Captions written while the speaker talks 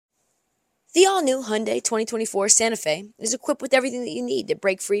The all-new Hyundai 2024 Santa Fe is equipped with everything that you need to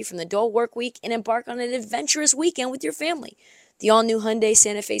break free from the dull work week and embark on an adventurous weekend with your family. The all-new Hyundai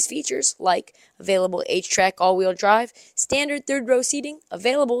Santa Fe's features, like available H-Track all-wheel drive, standard third-row seating,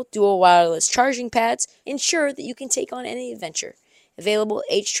 available dual wireless charging pads, ensure that you can take on any adventure. Available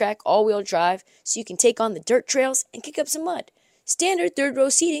H-Track all-wheel drive so you can take on the dirt trails and kick up some mud. Standard third-row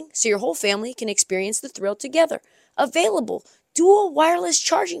seating so your whole family can experience the thrill together. Available dual wireless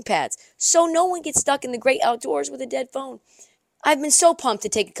charging pads so no one gets stuck in the great outdoors with a dead phone. I've been so pumped to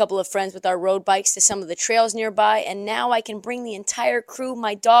take a couple of friends with our road bikes to some of the trails nearby, and now I can bring the entire crew,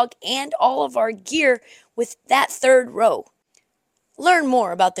 my dog, and all of our gear with that third row. Learn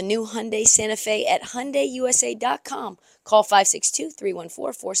more about the new Hyundai Santa Fe at HyundaiUSA.com. Call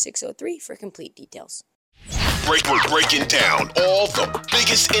 562-314-4603 for complete details. We're breaking down all the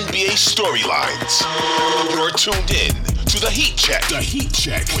biggest NBA storylines. You're tuned in to The Heat Check. The Heat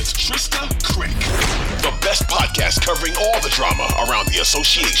Check with Trista Crick. The best podcast covering all the drama around the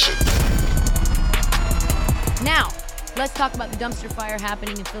association. Now, let's talk about the dumpster fire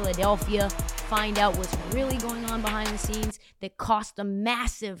happening in Philadelphia. Find out what's really going on behind the scenes that caused a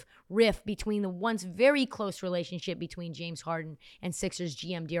massive rift between the once very close relationship between James Harden and Sixers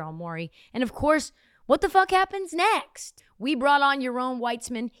GM Daryl Morey. And of course, what the fuck happens next? We brought on Yaron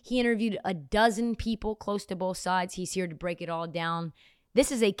Weitzman. He interviewed a dozen people close to both sides. He's here to break it all down.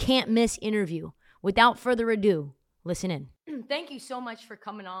 This is a can't miss interview. Without further ado, listen in. Thank you so much for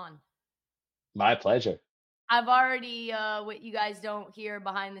coming on. My pleasure. I've already, what you guys don't hear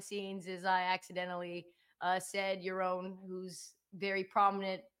behind the scenes is I accidentally said Yaron, who's very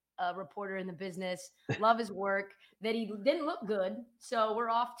prominent reporter in the business, love his work, that he didn't look good. So we're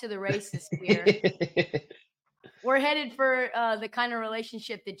off to the races here. We're headed for the kind of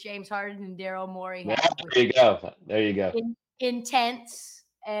relationship that James Harden and Daryl Morey have. There you go. There you go. Intense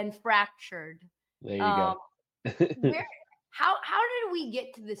and fractured. There you go. How did we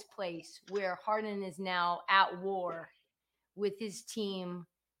get to this place where Harden is now at war with his team,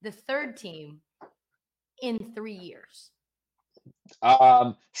 the third team, in 3 years?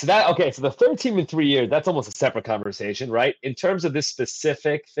 So the third team in 3 years, that's almost a separate conversation, right? In terms of this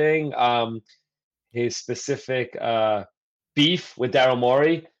specific thing, his specific beef with Daryl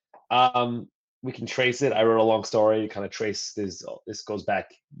Morey, we can trace it. I wrote a long story, kind of trace this. This goes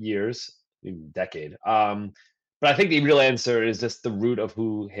back years, even decade. But I think the real answer is just the root of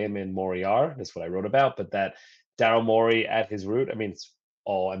who him and Morey are. That's what I wrote about. But that Daryl Morey at his root, I mean,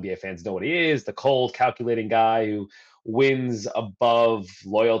 all NBA fans know what he is, the cold, calculating guy who wins above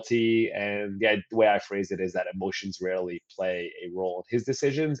loyalty. And the way I phrase it is that emotions rarely play a role in his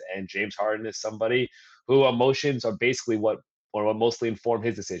decisions. And James Harden is somebody who emotions are basically what mostly inform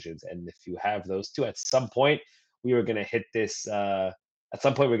his decisions. And if you have those two, at some point, we were going to hit this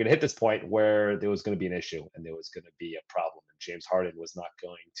point where there was going to be an issue and there was going to be a problem. And James Harden was not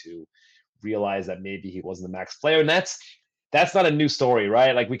going to realize that maybe he wasn't the max player. And that's not a new story,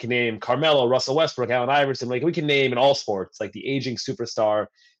 right? Like we can name Carmelo, Russell Westbrook, Allen Iverson. Like we can name in all sports, like the aging superstar.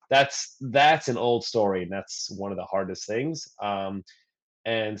 That's an old story, and that's one of the hardest things.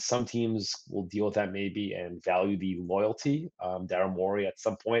 And some teams will deal with that maybe and value the loyalty. Daryl Morey at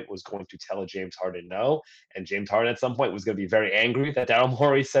some point was going to tell James Harden no, and James Harden at some point was going to be very angry that Daryl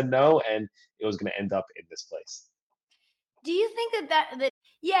Morey said no, and it was going to end up in this place. Do you think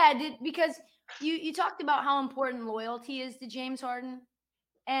because you talked about how important loyalty is to James Harden,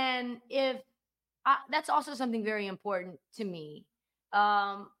 and that's also something very important to me.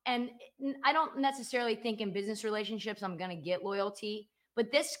 And I don't necessarily think in business relationships I'm going to get loyalty. But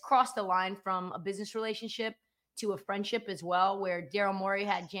this crossed the line from a business relationship to a friendship as well, where Daryl Morey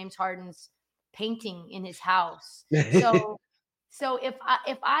had James Harden's painting in his house. So if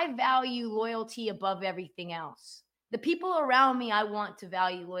I value loyalty above everything else, the people around me, I want to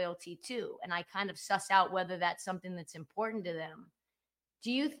value loyalty too. And I kind of suss out whether that's something that's important to them.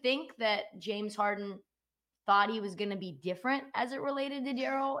 Do you think that James Harden thought he was going to be different as it related to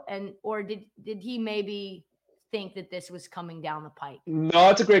Daryl? Or did he maybe think that this was coming down the pike? No,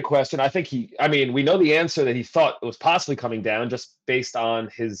 that's a great question. I think we know the answer, that he thought it was possibly coming down just based on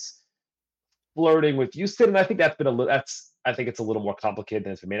his flirting with Houston. And I think I think it's a little more complicated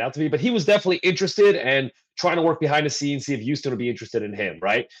than it's been made out to be, but he was definitely interested and trying to work behind the scenes, see if Houston would be interested in him,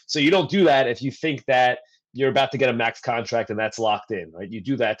 right? So you don't do that if you think that you're about to get a max contract and that's locked in, right? You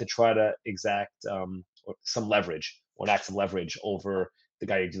do that to try to exact some leverage or an act of leverage over the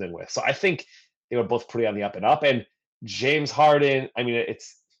guy you're dealing with. So I think they were both pretty on the up and up. And James Harden, I mean,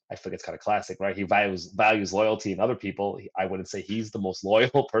 I think it's kind of classic, right? He values loyalty in other people. I wouldn't say he's the most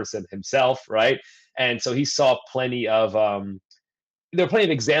loyal person himself, right? And so he saw plenty of there are plenty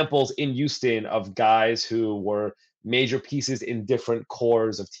of examples in Houston of guys who were major pieces in different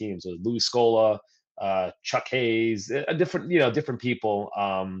cores of teams. So Louis Scola, Chuck Hayes, different people.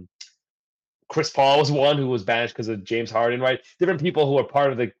 Chris Paul was one who was banished because of James Harden, right? Different people who were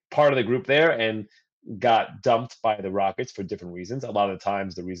part of the group there and got dumped by the Rockets for different reasons. A lot of the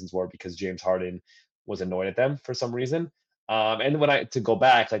times, the reasons were because James Harden was annoyed at them for some reason. And to go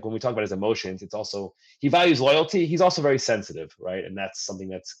back, like when we talk about his emotions, it's also he values loyalty. He's also very sensitive, right? And that's something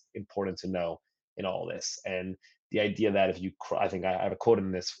that's important to know in all this. And the idea that if you, I think I have a quote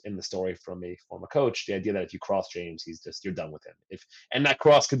in the story from a former coach. The idea that if you cross James, you're done with him. And that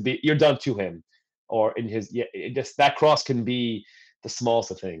cross could be you're done to him, or in his that cross can be the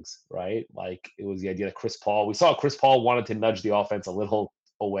smallest of things, right? Like it was the idea that we saw Chris Paul wanted to nudge the offense a little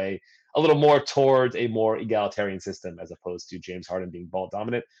away, a little more towards a more egalitarian system as opposed to James Harden being ball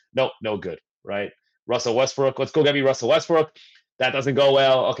dominant. No good, right? Russell Westbrook, let's go get me Russell Westbrook. That doesn't go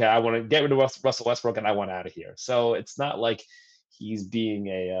well. Okay, I want to get rid of Russell Westbrook and I want out of here. So it's not like he's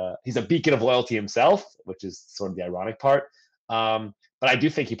he's a beacon of loyalty himself, which is sort of the ironic part. But I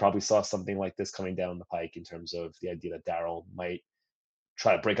do think he probably saw something like this coming down the pike in terms of the idea that Daryl might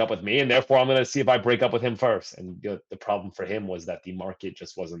try to break up with me, and therefore I'm going to see if I break up with him first. And the problem for him was that the market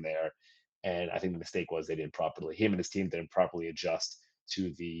just wasn't there, and I think the mistake was him and his team didn't properly adjust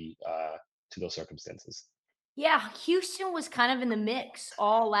to those circumstances. Yeah, Houston was kind of in the mix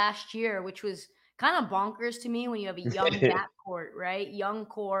all last year, which was kind of bonkers to me when you have a young backcourt, right? Young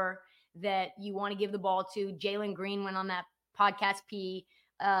core that you want to give the ball to. Jalen Green went on that podcast P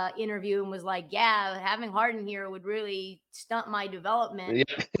interview and was like, "Yeah, having Harden here would really stunt my development."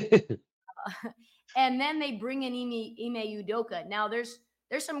 Yeah. And then they bring in Ime Udoka. Now there's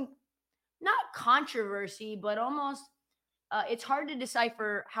some not controversy, but almost it's hard to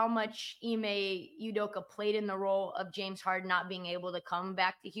decipher how much Ime Udoka played in the role of James Harden not being able to come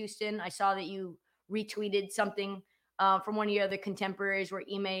back to Houston. I saw that you retweeted something from one of your other contemporaries where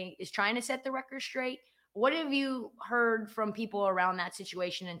Ime is trying to set the record straight. What have you heard from people around that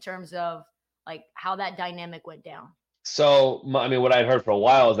situation in terms of like how that dynamic went down? So, I mean, what I'd heard for a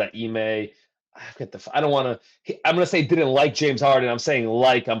while is that Ime, I don't want to. I'm going to say didn't like James Harden. I'm saying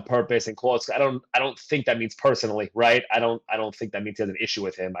like on purpose and quotes. I don't think that means personally, right? I don't think that means he has an issue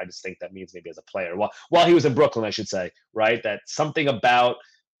with him. I just think that means maybe as a player. While he was in Brooklyn, I should say, right? That something about,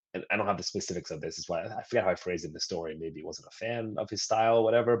 and I don't have the specifics of this. Is why I forget how I phrased it in the story. Maybe he wasn't a fan of his style or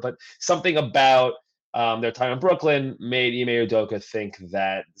whatever. But something about their time in Brooklyn made Ime Udoka think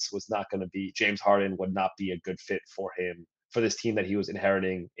that this was not going to be James Harden would not be a good fit for him for this team that he was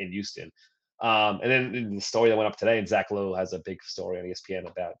inheriting in Houston. And then in the story that went up today, and Zach Lowe has a big story on ESPN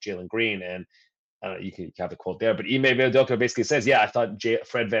about Jalen Green, and you can have the quote there. But Ime Udoka basically says, "Yeah, I thought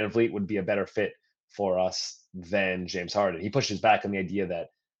Fred VanVleet would be a better fit for us than James Harden." He pushes back on the idea that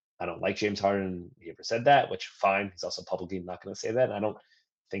I don't like James Harden. He ever said that, which fine. He's also publicly not going to say that. And I don't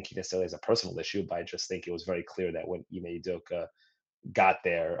think he necessarily has a personal issue, but I just think it was very clear that when Ime Udoka got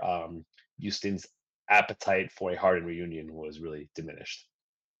there, Houston's appetite for a Harden reunion was really diminished.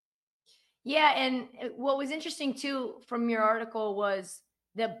 Yeah, and what was interesting too from your article was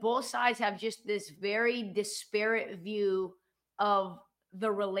that both sides have just this very disparate view of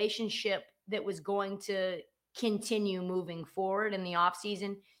the relationship that was going to continue moving forward in the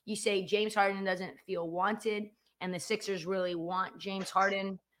offseason. You say James Harden doesn't feel wanted, and the Sixers really want James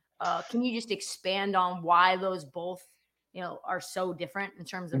Harden. Can you just expand on why those both, are so different in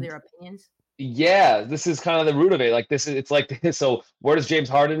terms of their opinions? Yeah, this is kind of the root of it. Like it's like this. So where does James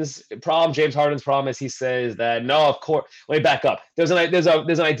Harden's problem? James Harden's problem is he says that no, of course. Let me back up. There's an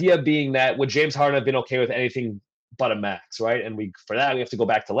idea being that would James Harden have been okay with anything but a max, right? And for that we have to go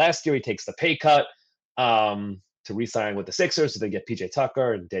back to last year. He takes the pay cut to re-sign with the Sixers, so they get PJ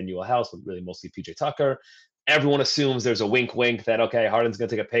Tucker and Daniel House, but really mostly PJ Tucker. Everyone assumes there's a wink that okay, Harden's going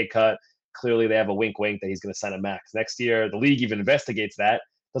to take a pay cut. Clearly, they have a wink that he's going to sign a max next year. The league even investigates that.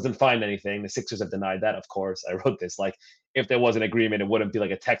 Doesn't find anything. The Sixers have denied that, of course. I wrote this like if there was an agreement, it wouldn't be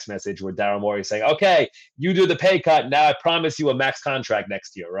like a text message where Daryl Morey is saying, "Okay, you do the pay cut. Now I promise you a max contract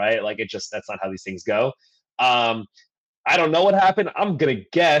next year," right? Like that's not how these things go. I don't know what happened. I'm gonna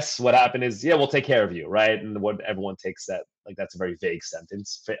guess what happened is, yeah, we'll take care of you, right? And what everyone takes that like that's a very vague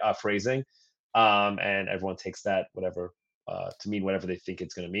sentence phrasing, and everyone takes that whatever to mean whatever they think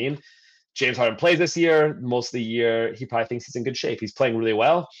it's gonna mean. James Harden plays this year. Most of the year, he probably thinks he's in good shape. He's playing really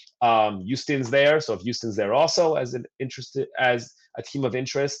well. Houston's there, so if Houston's there also as a team of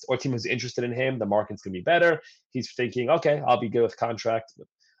interest or a team who's interested in him, the market's gonna be better. He's thinking, okay, I'll be good with contract.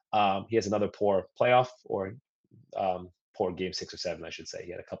 He has another poor playoff or poor game 6 or 7, I should say.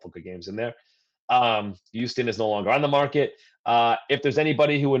 He had a couple good games in there. Houston is no longer on the market. If there's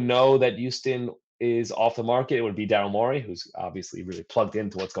anybody who would know that Houston is off the market, it would be Daryl Morey, who's obviously really plugged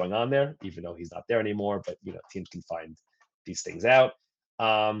into what's going on there, even though he's not there anymore. But teams can find these things out.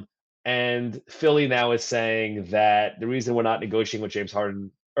 And Philly now is saying that the reason we're not negotiating with James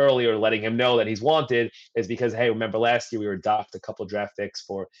Harden earlier, letting him know that he's wanted, is because, hey, remember last year we were docked a couple draft picks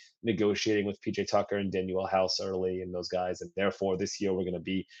for negotiating with PJ Tucker and Daniel House early and those guys, and therefore this year we're going to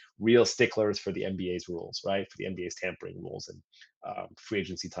be real sticklers for the NBA's rules, right? For the NBA's tampering rules and free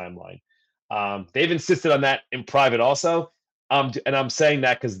agency timeline. They've insisted on that in private also. And I'm saying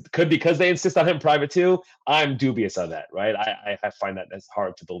that because they insist on him private too. I'm dubious of that, right? I find that that's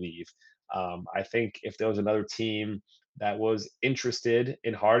hard to believe. I think if there was another team that was interested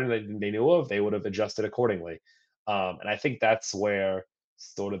in Harden that they knew of, they would have adjusted accordingly. And I think that's where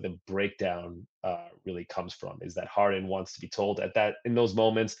sort of the breakdown really comes from, is that Harden wants to be told in those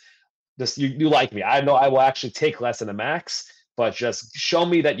moments, just you like me. I know I will actually take less than a max, but just show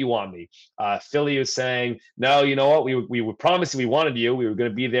me that you want me. Philly is saying, no, you know what? We were promising we wanted you. We were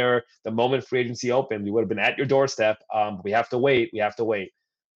going to be there the moment free agency opened. We would have been at your doorstep. We have to wait. We have to wait.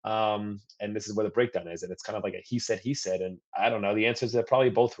 And this is where the breakdown is. And it's kind of like a he said. And I don't know. The answers are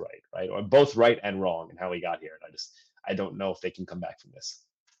probably both right? Or both right and wrong in how we got here. And I don't know if they can come back from this.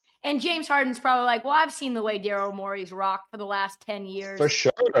 And James Harden's probably like, well, I've seen the way Daryl Morey's rocked for the last 10 years. For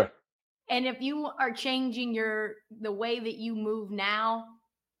sure. And if you are changing the way that you move now,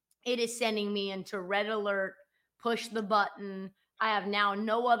 it is sending me into red alert, push the button. I have now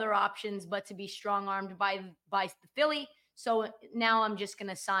no other options but to be strong-armed by the Philly. So now I'm just going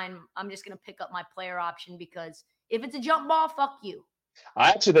to pick up my player option, because if it's a jump ball, fuck you.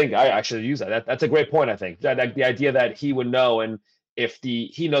 I actually think I should use that. That's a great point, I think. That the idea that he would know, and if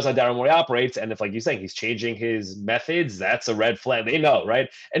he knows how Daryl Morey operates, and if, like you're saying, he's changing his methods, that's a red flag. They know, right?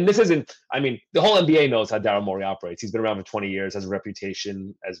 And this isn't, the whole NBA knows how Daryl Morey operates. He's been around for 20 years, has a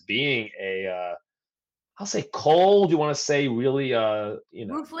reputation as being I'll say cold. You want to say really,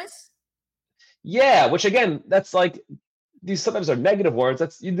 ruthless? Yeah, which again, that's like, these sometimes are negative words.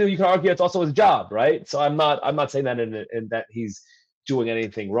 That's you can argue it's also his job, right? So I'm not saying that in that he's doing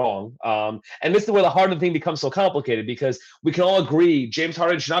anything wrong. And this is where the Harden thing becomes so complicated, because we can all agree James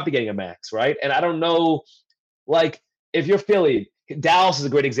Harden should not be getting a max, right? And I don't know, like, if you're Philly, Dallas is a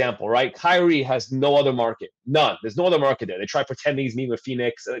great example, right? Kyrie has no other market, none. There's no other market there. They try pretending he's meeting with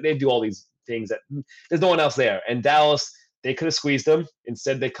Phoenix. They do all these things that there's no one else there. And Dallas, they could have squeezed him.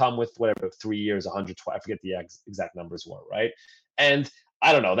 Instead, they come with whatever 3 years, 120. I forget the exact numbers were, right? And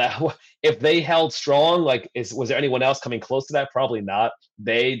I don't know that if they held strong, like, was there anyone else coming close to that? Probably not.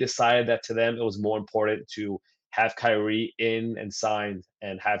 They decided that to them it was more important to have Kyrie in and signed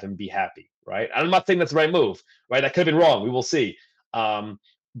and have him be happy, right? I'm not saying that's the right move, right? That could have been wrong. We will see. Daryl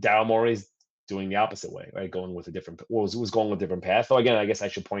Morey's doing the opposite way, right? Going with was going with a different path. So again, I guess I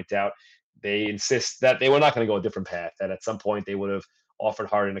should point out they insist that they were not going to go a different path. That at some point they would have offered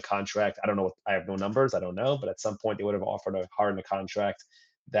Harden a contract. I don't know. I have no numbers. I don't know. But at some point they would have offered Harden a contract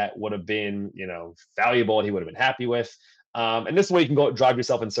that would have been, valuable and he would have been happy with. And this way you can go drive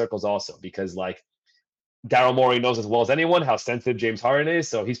yourself in circles also, because like Daryl Morey knows as well as anyone how sensitive James Harden is.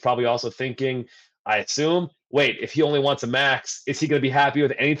 So he's probably also thinking, I assume, wait, if he only wants a max, is he going to be happy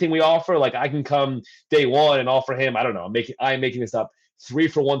with anything we offer? Like, I can come day one and offer him, I don't know, I'm making this up, 3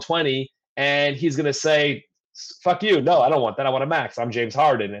 for 120, and he's going to say, fuck you. No, I don't want that. I want a max. I'm James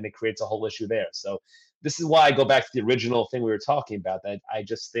Harden. And it creates a whole issue there. So this is why I go back to the original thing we were talking about, that I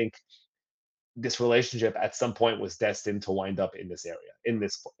just think this relationship at some point was destined to wind up in this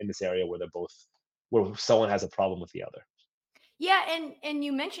area where someone has a problem with the other. Yeah, and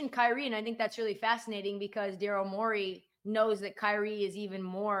you mentioned Kyrie, and I think that's really fascinating, because Daryl Morey knows that Harden is even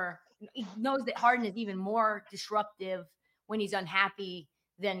more disruptive when he's unhappy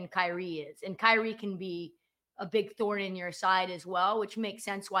than Kyrie is. And Kyrie can be a big thorn in your side as well, which makes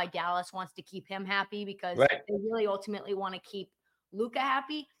sense why Dallas wants to keep him happy, because right. They really ultimately want to keep Luka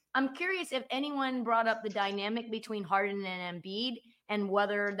happy. I'm curious if anyone brought up the dynamic between Harden and Embiid, and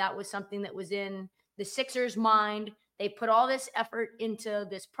whether that was something that was in the Sixers' mind. They put all this effort into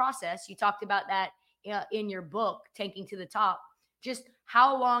this process. You talked about that in your book, Tanking to the Top, just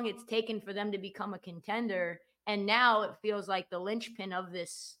how long it's taken for them to become a contender. And now it feels like the linchpin of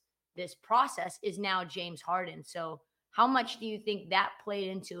this process is now James Harden. So how much do you think that played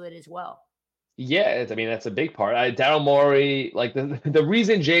into it as well? Yeah, that's a big part. Daryl Morey, like the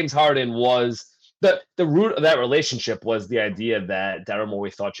reason James Harden was the root of that relationship was the idea that Daryl Morey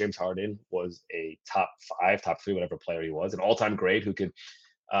thought James Harden was a top 5, top 3, whatever player he was, an all-time great who could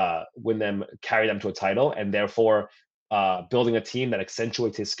carry them to a title, and therefore building a team that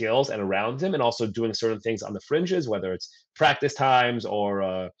accentuates his skills and around him, and also doing certain things on the fringes, whether it's practice times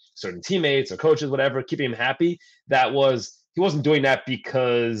or certain teammates or coaches, whatever, keeping him happy. He wasn't doing that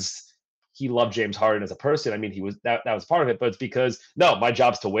because he loved James Harden as a person. I mean, that was part of it, but it's because no, my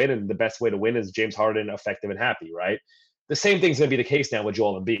job's to win, and the best way to win is James Harden effective and happy, right? The same thing's going to be the case now with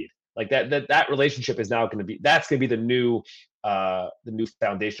Joel Embiid. Like that relationship is now going to be the new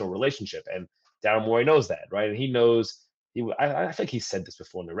foundational relationship, and Daryl Morey knows that, right? And he knows I think he said this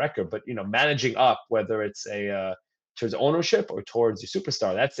before in the record, but managing up, whether it's towards ownership or towards your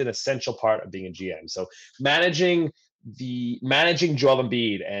superstar, that's an essential part of being a GM. So managing Joel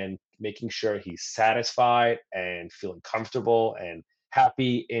Embiid and making sure he's satisfied and feeling comfortable and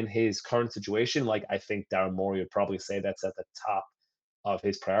happy in his current situation, like I think Daryl Morey would probably say that's at the top of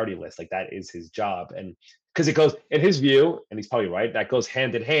his priority list. Like that is his job. And because it goes, in his view, and he's probably right, that goes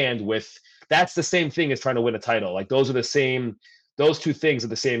hand in hand with, that's the same thing as trying to win a title. Like those two things are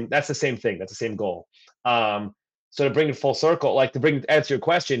the same. That's the same thing. That's the same goal. So to bring it full circle, like to answer your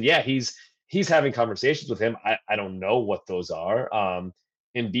question, yeah, he's having conversations with him. I don't know what those are.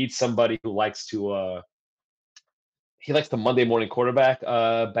 Embiid's somebody who likes to Monday morning quarterback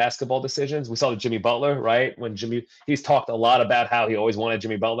basketball decisions. We saw the Jimmy Butler, right? He's talked a lot about how he always wanted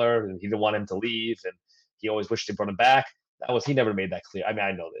Jimmy Butler and he didn't want him to leave, and he always wished he brought him back. He never made that clear. I mean,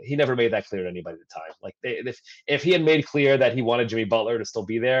 I know that he never made that clear to anybody at the time. Like if he had made clear that he wanted Jimmy Butler to still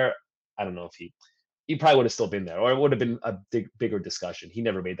be there, I don't know if he probably would have still been there, or it would have been a bigger discussion. He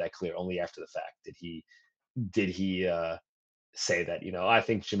never made that clear. Only after the fact did he say that, I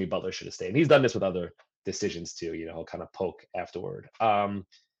think Jimmy Butler should have stayed. And he's done this with other decisions too, he'll kind of poke afterward.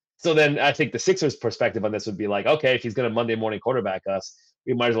 So then I think the Sixers perspective on this would be like, okay, if he's going to Monday morning quarterback us,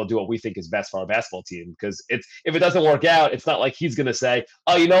 we might as well do what we think is best for our basketball team. Because if it doesn't work out, it's not like he's going to say,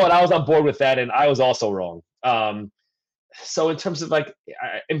 oh, you know what, I was on board with that and I was also wrong. So in terms of like,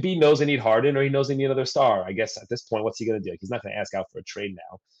 Embiid knows they need Harden, or he knows they need another star. I guess at this point, what's he going to do? He's not going to ask out for a trade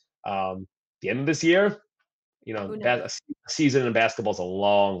now. The end of this year, a season in basketball is a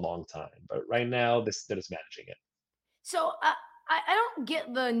long, long time. But right now, they're just managing it. So I don't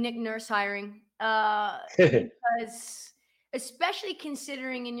get the Nick Nurse hiring because, especially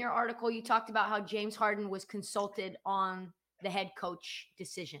considering in your article, you talked about how James Harden was consulted on the head coach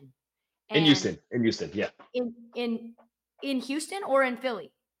decision. In Houston, yeah. In Houston or in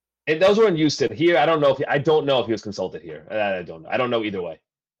Philly? And those were in Houston. Here, I don't know if he was consulted here. I don't know. I don't know either way.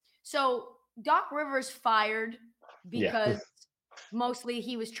 So Doc Rivers fired because mostly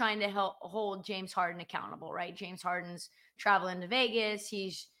he was trying to hold James Harden accountable, right? James Harden's traveling to Vegas.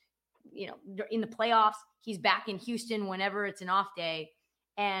 He's, in the playoffs. He's back in Houston whenever it's an off day.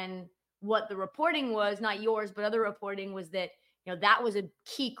 And what the reporting was, not yours, but other reporting was that, that was a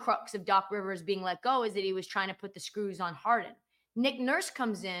key crux of Doc Rivers being let go, is that he was trying to put the screws on Harden. Nick Nurse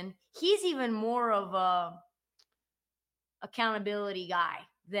comes in. He's even more of a accountability guy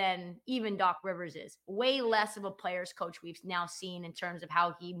than even Doc Rivers is. Way less of a player's coach we've now seen in terms of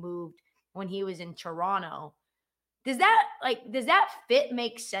how he moved when he was in Toronto. Does that fit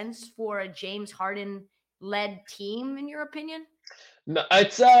make sense for a James Harden led team in your opinion? No,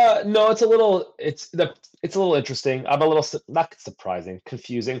 it's a little interesting. I'm a little not surprising,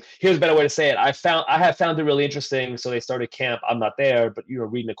 confusing. Here's a better way to say it. I have found it really interesting. So they started camp. I'm not there, but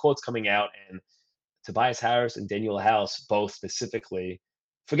reading the quotes coming out, and Tobias Harris and Daniel House both specifically.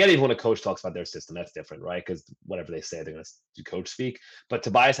 Forget even when a coach talks about their system. That's different, right? Because whatever they say, they're going to do coach speak. But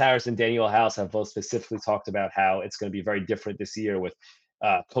Tobias Harris and Daniel House have both specifically talked about how it's going to be very different this year with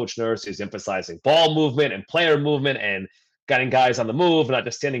Coach Nurse, who's emphasizing ball movement and player movement and getting guys on the move, not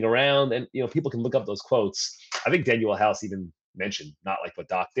just standing around. And people can look up those quotes. I think Daniel House even mentioned not like what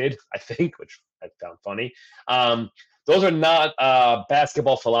Doc did, I think, which I found funny. Those are not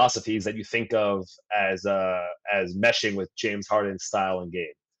basketball philosophies that you think of as meshing with James Harden's style and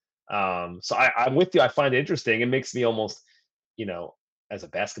game. So I'm with you. I find it interesting. It makes me almost, as a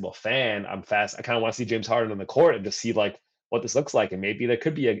basketball fan, I kind of want to see James Harden on the court and just see like what this looks like. And maybe there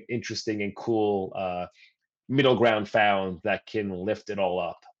could be an interesting and cool middle ground found that can lift it all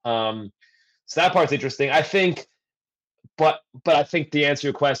up. So that part's interesting. I think, but I think the answer to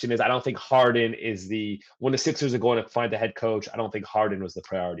your question is I don't think Harden is when the Sixers are going to find the head coach, I don't think Harden was the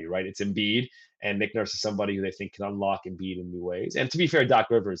priority, right? It's Embiid, and Nick Nurse is somebody who they think can unlock Embiid in new ways. And to be fair, Doc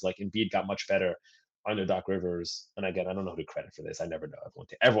Rivers, like Embiid got much better under Doc Rivers. And again, I don't know who to credit for this. I never know.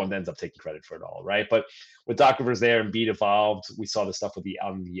 Everyone ends up taking credit for it all, right? But with Doc Rivers there, Embiid evolved. We saw the stuff with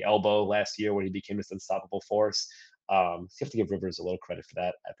on the elbow last year when he became this unstoppable force. You have to give Rivers a little credit for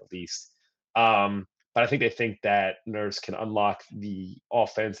that at the least. But I think they think that Nurse can unlock the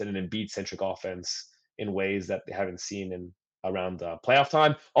offense and an Embiid-centric offense in ways that they haven't seen in around playoff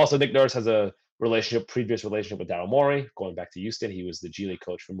time. Also, Nick Nurse has a previous relationship with Daryl Morey, going back to Houston. He was the G League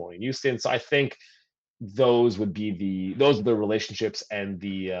coach for Morey in Houston. So I think those are the relationships and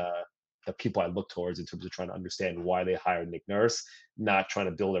the people I look towards in terms of trying to understand why they hired Nick Nurse, not trying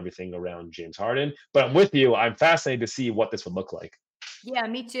to build everything around James Harden. But I'm with you. I'm fascinated to see what this would look like. Yeah,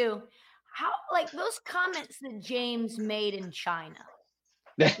 me too. How, like, those comments that James made in China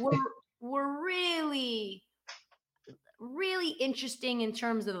were really, really interesting in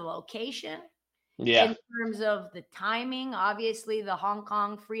terms of the location, Yeah. in terms of the timing. Obviously, the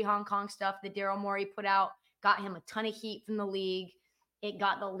free Hong Kong stuff that Daryl Morey put out got him a ton of heat from the league. It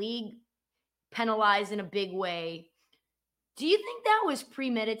got the league penalized in a big way. Do you think that was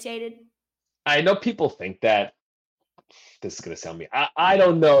premeditated? I know people think that. This is going to sound me. I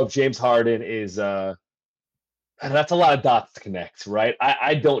don't know if James Harden is that's a lot of dots to connect, right?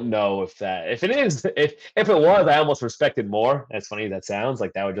 I don't know if it is, if it was, I almost respect it more. As funny as that sounds,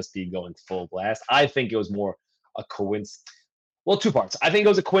 like that would just be going full blast. I think it was more a coincidence. Well, two parts. I think it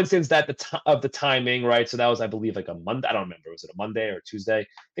was a coincidence that of the timing, right? So that was, I believe, like a Monday. I don't remember. Was it a Monday or a Tuesday? I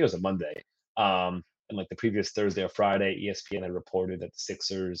think it was a Monday. And like the previous Thursday or Friday, ESPN had reported that the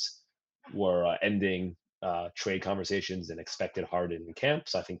Sixers were ending trade conversations and expected Harden in camp.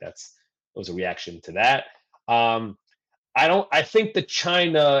 So I think it was a reaction to that. I think the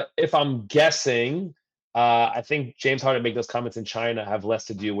China, if I'm guessing, I think James Harden make those comments in China have less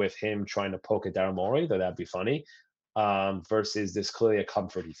to do with him trying to poke at Daryl Morey, though that'd be funny, versus there's clearly a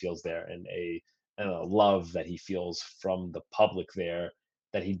comfort he feels there and a love that he feels from the public there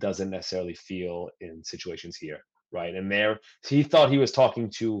that he doesn't necessarily feel in situations here, right? And there, so he thought he was talking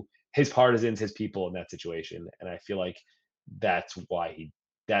to his partisans, his people in that situation, and I feel like that's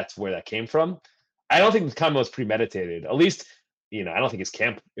where that came from. I don't think the comment was premeditated. At least, I don't think his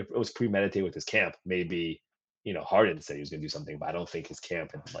camp, if it was premeditated with his camp, maybe, Harden said he was going to do something, but I don't think his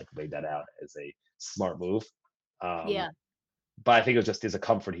camp had like laid that out as a smart move. Yeah. But I think it was just, there's a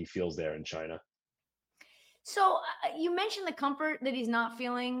comfort he feels there in China. So you mentioned the comfort that he's not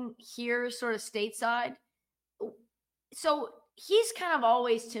feeling here, sort of stateside. So he's kind of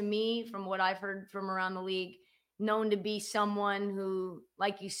always, to me, from what I've heard from around the league, known to be someone who,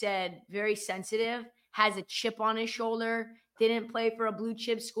 like you said, very sensitive, has a chip on his shoulder, didn't play for a blue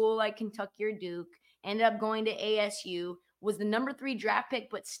chip school like Kentucky or Duke, ended up going to ASU, was the number 3 draft pick,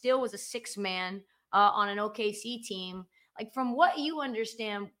 but still was a 6-man on an OKC team. Like, from what you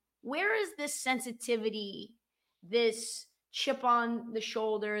understand, where is this sensitivity, this chip on the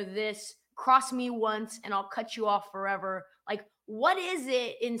shoulder, this cross me once and I'll cut you off forever? Like, what is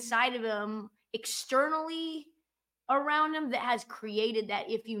it inside of him externally around him that has created that,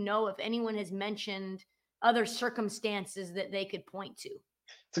 if anyone has mentioned other circumstances that they could point to?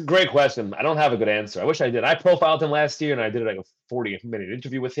 It's a great question. I don't have a good answer. I wish I did. I profiled him last year and I did like a 40-minute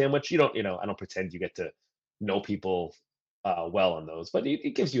interview with him, which I don't pretend you get to know people well on those, but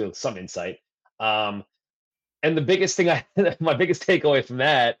it gives you some insight. And the biggest thing my biggest takeaway from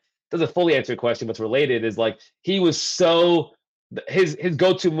that doesn't fully answer your question, but it's related, is like he was his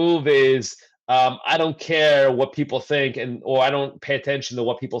go-to move is I don't care what people think or I don't pay attention to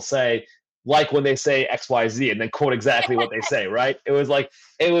what people say, like when they say XYZ and then quote exactly what they say, right? It was like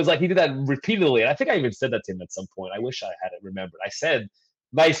he did that repeatedly. And I think I even said that to him at some point. I wish I had it remembered. I said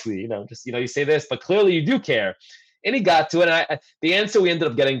nicely, you say this, but clearly you do care. And he got to it. And the answer we ended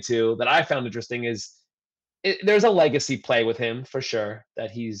up getting to that I found interesting is there's a legacy play with him for sure that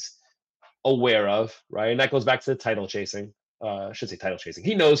he's aware of, right? And that goes back to the title chasing. I should say title chasing.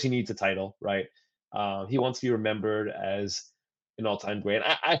 He knows he needs a title, right? He wants to be remembered as an all-time great.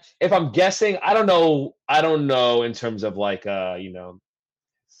 If I'm guessing, I don't know in terms of like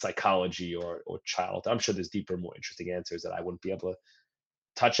psychology or child. I'm sure there's deeper, more interesting answers that I wouldn't be able to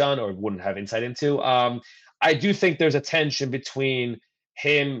touch on or wouldn't have insight into. I do think there's a tension between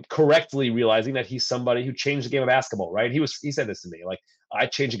him correctly realizing that he's somebody who changed the game of basketball, right? He said this to me, like, I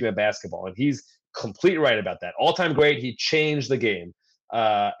changed the game of basketball, and he's completely right about that. All-time great, he changed the game,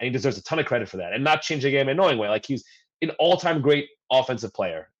 and he deserves a ton of credit for that. And not change the game in an annoying way, like he's an all-time great offensive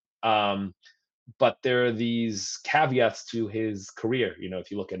player. But there are these caveats to his career. If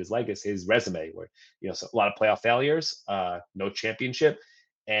you look at his legacy, his resume, where so a lot of playoff failures, no championship,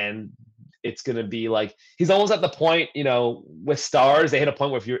 and it's going to be like he's almost at the point, with stars, they hit a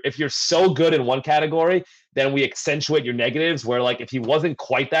point where if you're so good in one category, then we accentuate your negatives, where like if he wasn't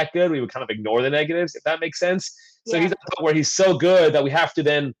quite that good, we would kind of ignore the negatives, if that makes sense. Yeah. So he's at the point where he's so good that we have to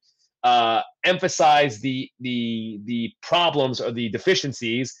then emphasize the problems or the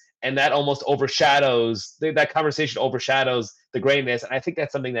deficiencies, and that almost overshadows that conversation overshadows the greatness. And I think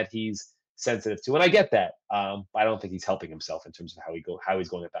that's something that he's sensitive to, and I get that. But I don't think he's helping himself in terms of how he's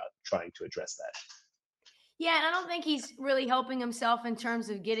going about trying to address that. Yeah, and I don't think he's really helping himself in terms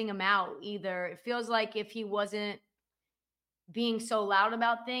of getting him out either. It feels like if he wasn't being so loud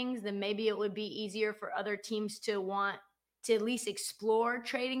about things, then maybe it would be easier for other teams to want to at least explore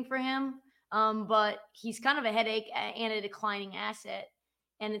trading for him. But he's kind of a headache and a declining asset.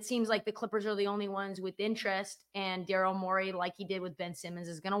 And it seems like the Clippers are the only ones with interest. And Daryl Morey, like he did with Ben Simmons,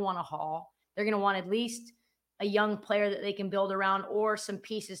 is going to want a haul. They're going to want at least a young player that they can build around or some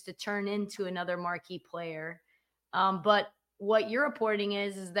pieces to turn into another marquee player. But what you're reporting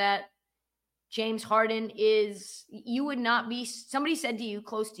is that James Harden is, you would not be, somebody said to you,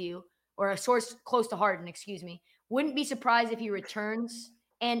 close to you, or a source close to Harden, excuse me, wouldn't be surprised if he returns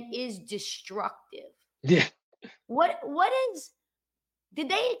and is destructive. Yeah. What is, did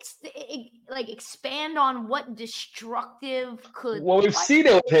they expand on what destructive could? Well, we've seen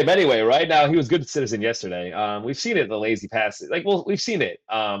it with him anyway, right? Now he was good citizen yesterday. We've seen it in the lazy passes. We've seen it.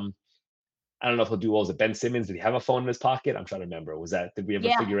 I don't know if he'll do what was it, Ben Simmons? Did he have a phone in his pocket? I'm trying to remember. Did we ever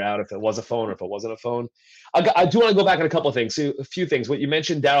figure out if it was a phone or if it wasn't a phone? I do want to go back on a couple of things. So a few things. What you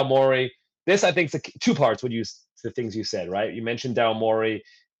mentioned, Daryl Morey. This, I think, is two parts. The things you said, right? You mentioned Daryl Morey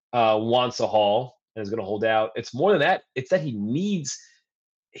wants a haul and is going to hold out. It's more than that. It's that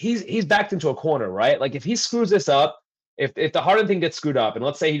he's backed into a corner, right? Like if he screws this up, if the Harden thing gets screwed up, and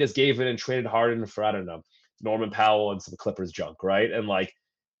let's say he just gave it and traded Harden for, I don't know, Norman Powell and some Clippers junk, right? And like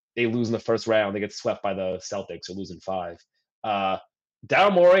they lose in the first round, they get swept by the Celtics or losing 5.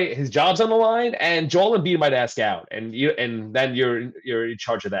 Daryl Morey, his job's on the line, and Joel Embiid might ask out, and then you're in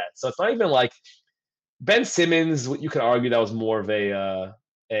charge of that. So it's not even like Ben Simmons. You can argue that was more of a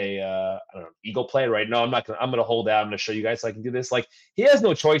I don't know, ego play, right? No, I'm gonna hold out. I'm gonna show you guys so I can do this. Like he has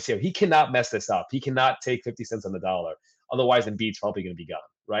no choice here. He cannot mess this up. He cannot take 50 cents on the dollar. Otherwise, Embiid's probably gonna be gone,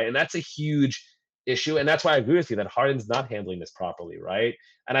 right? And that's a huge issue, and that's why I agree with you that Harden's not handling this properly, right?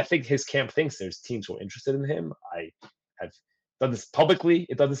 And I think his camp thinks there's teams who are interested in him. I have done this publicly.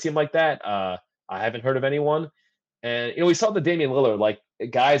 It doesn't seem like that. I haven't heard of anyone. And we saw the Damian Lillard, like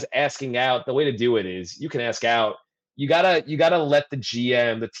guys asking out. The way to do it is you can ask out. You gotta let the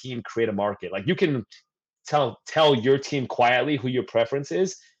GM, the team create a market. Like you can tell your team quietly who your preference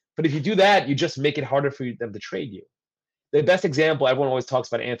is, but if you do that, you just make it harder for them to trade you. The best example, everyone always talks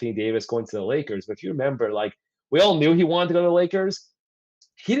about Anthony Davis going to the Lakers, but if you remember, like we all knew he wanted to go to the Lakers.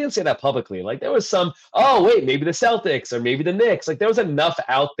 He didn't say that publicly. Like there was some, oh wait, maybe the Celtics or maybe the Knicks. Like there was enough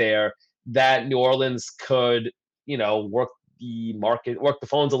out there that New Orleans could, work the market, work the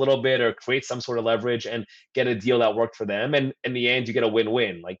phones a little bit, or create some sort of leverage and get a deal that worked for them. And in the end, you get a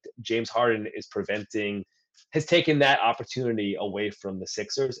win-win. Like James Harden has taken that opportunity away from the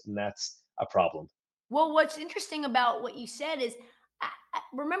Sixers, and that's a problem. Well, what's interesting about what you said is,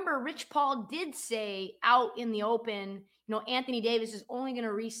 remember, Rich Paul did say out in the open, Anthony Davis is only going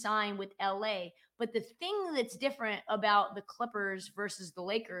to re-sign with LA. But the thing that's different about the Clippers versus the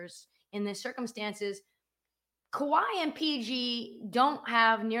Lakers in this circumstance is Kawhi and PG don't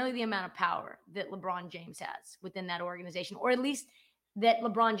have nearly the amount of power that LeBron James has within that organization, or at least that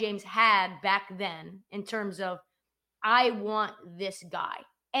LeBron James had back then in terms of, I want this guy.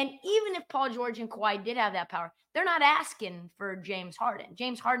 And even if Paul George and Kawhi did have that power, they're not asking for James Harden.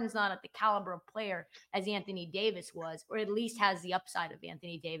 James Harden's not at the caliber of player as Anthony Davis was, or at least has the upside of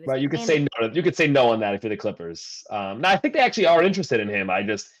Anthony Davis. Right. You could say no. You could say no on that if you're the Clippers. Now, I think they actually are interested in him. I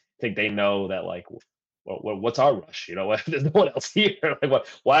just think they know that, like, what's our rush? There's no one else here. Like,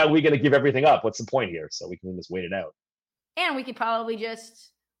 why are we going to give everything up? What's the point here? So we can just wait it out. And we could probably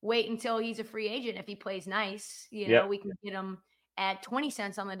just wait until he's a free agent if he plays nice. We can get him at 20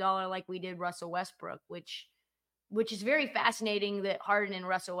 cents on the dollar like we did Russell Westbrook, which is very fascinating that Harden and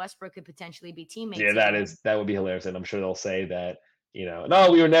Russell Westbrook could potentially be teammates. Yeah, that would be hilarious. And I'm sure they'll say that,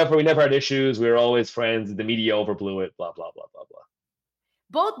 no, we never had issues. We were always friends. The media overblew it, blah, blah, blah, blah, blah.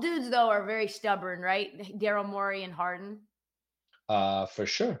 Both dudes, though, are very stubborn, right? Daryl Morey and Harden. For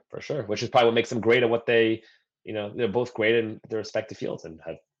sure. Which is probably what makes them great at what they, they're both great in their respective fields and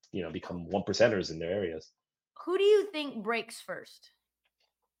have, become 1%ers in their areas. Who do you think breaks first?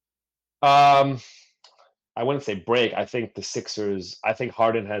 I wouldn't say break. I think the Sixers, I think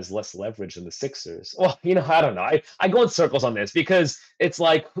Harden has less leverage than the Sixers. Well, I don't know. I go in circles on this because it's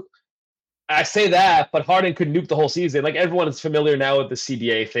like, I say that, but Harden could nuke the whole season. Like everyone is familiar now with the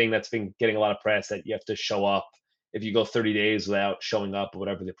CBA thing that's been getting a lot of press, that you have to show up if you go 30 days without showing up or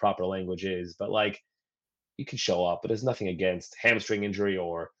whatever the proper language is. But like, you can show up, but there's nothing against hamstring injury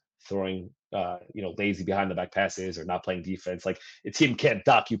or throwing, lazy behind the back passes or not playing defense. Like a team can't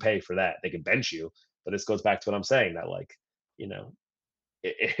dock you pay for that. They can bench you, but this goes back to what I'm saying, that like,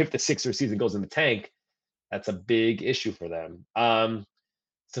 if the Sixers season goes in the tank, that's a big issue for them.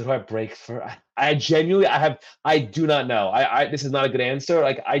 So do I break for? I genuinely, I do not know. This is not a good answer.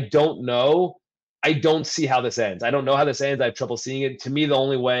 Like, I don't know. I don't see how this ends. I don't know how this ends. I have trouble seeing it. To me,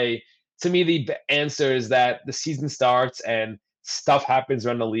 the answer is that the season starts and stuff happens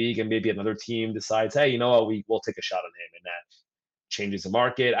around the league, and maybe another team decides, hey, you know what, we'll take a shot on him, and that changes the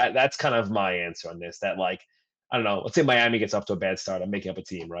market. That's kind of my answer on this. That, like, I don't know. Let's say Miami gets off to a bad start. I'm making up a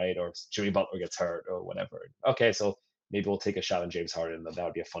team, right? Or Jimmy Butler gets hurt or whatever. Okay, so maybe we'll take a shot on James Harden. That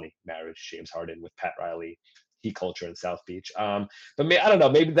would be a funny marriage, James Harden with Pat Riley, Heat culture in South Beach. But I don't know.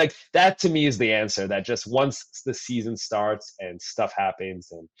 Maybe like that to me is the answer. That just once the season starts and stuff happens,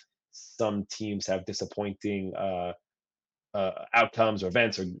 and some teams have disappointing outcomes or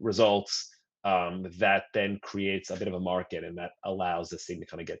events or results, that then creates a bit of a market, and that allows this thing to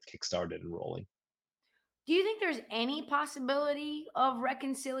kind of get kickstarted and rolling. Do you think there's any possibility of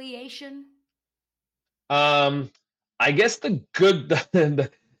reconciliation? I guess the good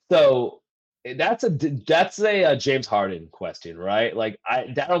so that's a James Harden question, right? Like,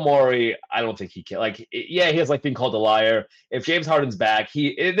 Daryl Morey, I don't think he can. Like, yeah, he has like being called a liar. If James Harden's back,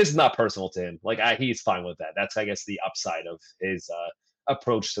 this is not personal to him. Like, he's fine with that. That's, I guess, the upside of his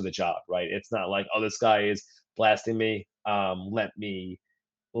approach to the job, right? It's not like, oh, this guy is blasting me. I'm done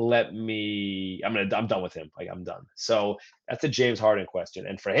with him. Like, I'm done. So that's a James Harden question.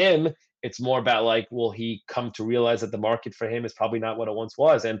 And for him, it's more about, like, will he come to realize that the market for him is probably not what it once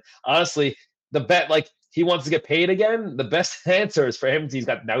was? And honestly, like, he wants to get paid again. The best answer is for him. He's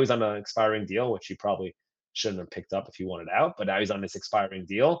on an expiring deal, which he probably shouldn't have picked up if he wanted out, but now he's on this expiring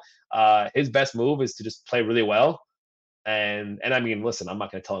deal. His best move is to just play really well. And I mean, listen, I'm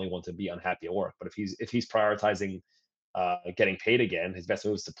not going to tell anyone to be unhappy at work, but if he's prioritizing getting paid again, his best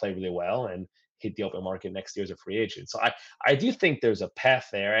move is to play really well and hit the open market next year as a free agent. So I do think there's a path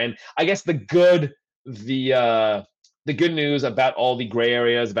there. And I guess the good news about all the gray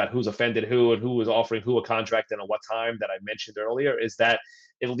areas about who's offended who and who was offering who a contract and at what time that I mentioned earlier is that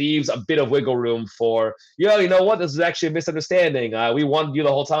it leaves a bit of wiggle room for, you know what, this is actually a misunderstanding. We wanted you the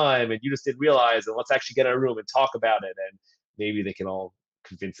whole time and you just didn't realize, and let's actually get in a room and talk about it. And maybe they can all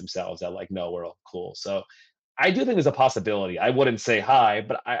convince themselves that, like, no, we're all cool. So I do think there's a possibility. I wouldn't say high,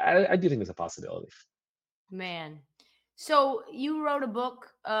 but I do think there's a possibility. Man. So you wrote a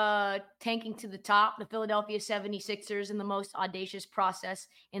book, Tanking to the Top, the Philadelphia 76ers and the most audacious process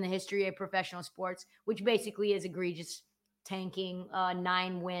in the history of professional sports, which basically is egregious tanking,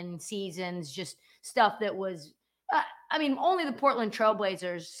 9-win seasons, just stuff that was, only the Portland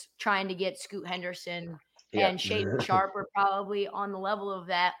Trailblazers trying to get Scoot Henderson Yeah. and Shaden Sharp are probably on the level of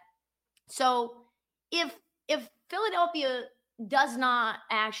that. So if Philadelphia does not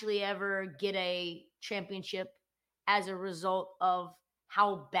actually ever get a championship as a result of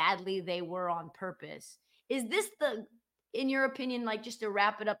how badly they were on purpose, is this in your opinion, like, just to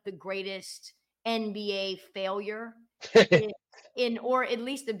wrap it up, the greatest NBA failure or at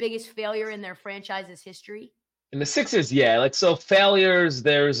least the biggest failure in their franchise's history? In the Sixers, yeah. Like, so failures,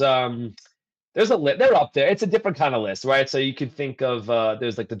 there's a list. They're up there. It's a different kind of list, right? So you can think of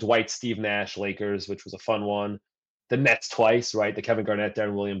there's like the Dwight Steve Nash Lakers, which was a fun one. The Nets twice, right? The Kevin Garnett,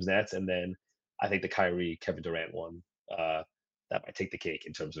 Darren Williams Nets, and then I think the Kyrie Kevin Durant one. That might take the cake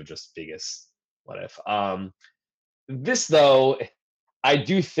in terms of just biggest what if. This, though, I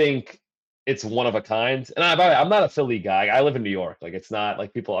do think it's one of a kind. And I'm not a Philly guy. I live in New York. Like, it's not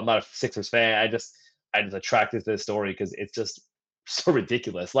like people. I'm not a Sixers fan. I just attracted to this story because it's just so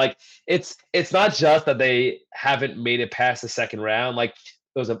ridiculous. Like, it's not just that they haven't made it past the second round. Like,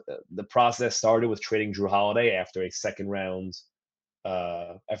 the process started with trading Drew Holiday after a second round,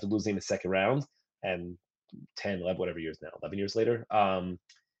 after losing the second round, and 10, 11, whatever years now, 11 years later,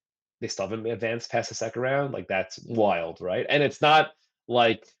 they still haven't advanced past the second round. Like, that's wild, right? And it's not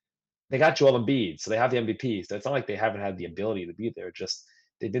like they got Joel Embiid, so they have the MVP. So it's not like they haven't had the ability to be there. Just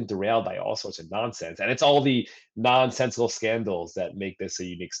they've been derailed by all sorts of nonsense, and it's all the nonsensical scandals that make this a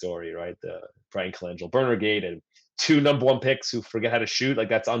unique story, right? The Brian Colangelo Burnergate and 2 number 1 picks who forget how to shoot. Like,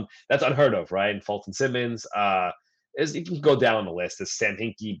 that's unheard of, right? And Fulton Simmons. You can go down the list. As Sam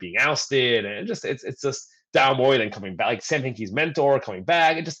Hinkie being ousted, and it's just Daryl Morey then coming back, like Sam Hinkie's mentor coming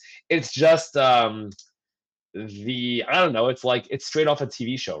back. It's just I don't know. It's like it's straight off a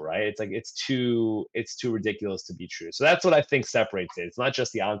TV show, right? It's like it's too ridiculous to be true. So that's what I think separates it. It's not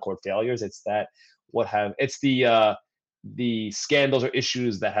just the on-court failures. It's the scandals or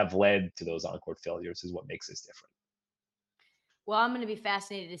issues that have led to those on-court failures is what makes this different. Well, I'm going to be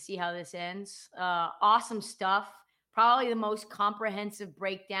fascinated to see how this ends. Awesome stuff. Probably the most comprehensive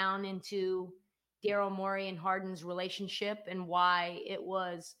breakdown into Daryl Morey and Harden's relationship and why it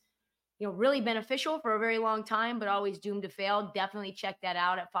was, really beneficial for a very long time, but always doomed to fail. Definitely check that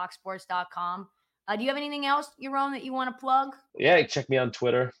out at foxsports.com. Do you have anything else, Yaron, that you want to plug? Yeah, check me on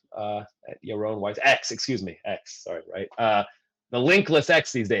Twitter at Yaron Weitzman. X, sorry, right? The linkless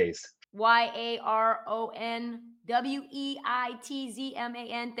X these days.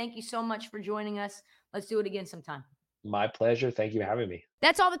 YARONWEITZMAN. Thank you so much for joining us. Let's do it again sometime. My pleasure. Thank you for having me.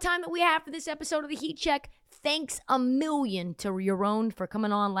 That's all the time that we have for this episode of The Heat Check. Thanks a million to Yaron for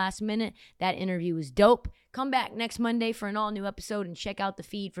coming on last minute. That interview was dope. Come back next Monday for an all-new episode and check out the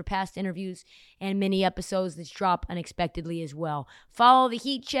feed for past interviews and mini episodes that drop unexpectedly as well. Follow The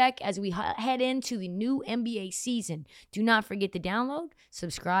Heat Check as we head into the new NBA season. Do not forget to download,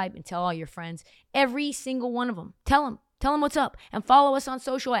 subscribe, and tell all your friends. Every single one of them. Tell them what's up. And follow us on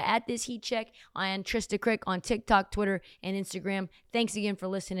social at This Heat Check. I am Trista Crick on TikTok, Twitter, and Instagram. Thanks again for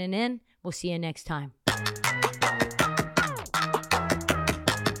listening in. We'll see you next time.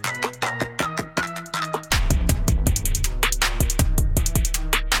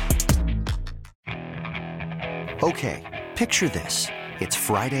 Okay, picture this. It's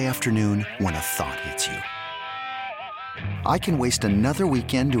Friday afternoon when a thought hits you. I can waste another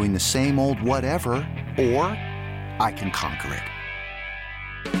weekend doing the same old whatever, or I can conquer it.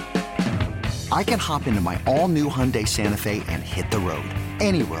 I can hop into my all-new Hyundai Santa Fe and hit the road.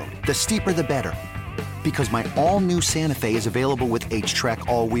 Any road. The steeper, the better. Because my all-new Santa Fe is available with H-Track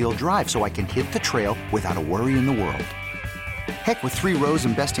all-wheel drive, so I can hit the trail without a worry in the world. Heck, with 3 rows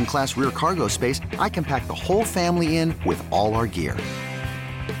and best-in-class rear cargo space, I can pack the whole family in with all our gear.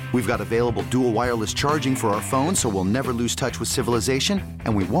 We've got available dual wireless charging for our phones, so we'll never lose touch with civilization,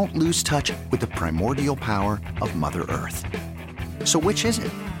 and we won't lose touch with the primordial power of Mother Earth. So which is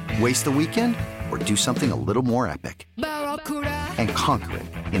it? Waste the weekend or do something a little more epic? And conquer it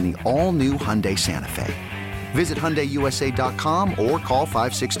in the all-new Hyundai Santa Fe. Visit HyundaiUSA.com or call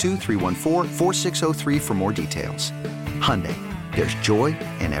 562-314-4603 for more details. Hyundai, there's joy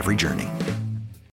in every journey.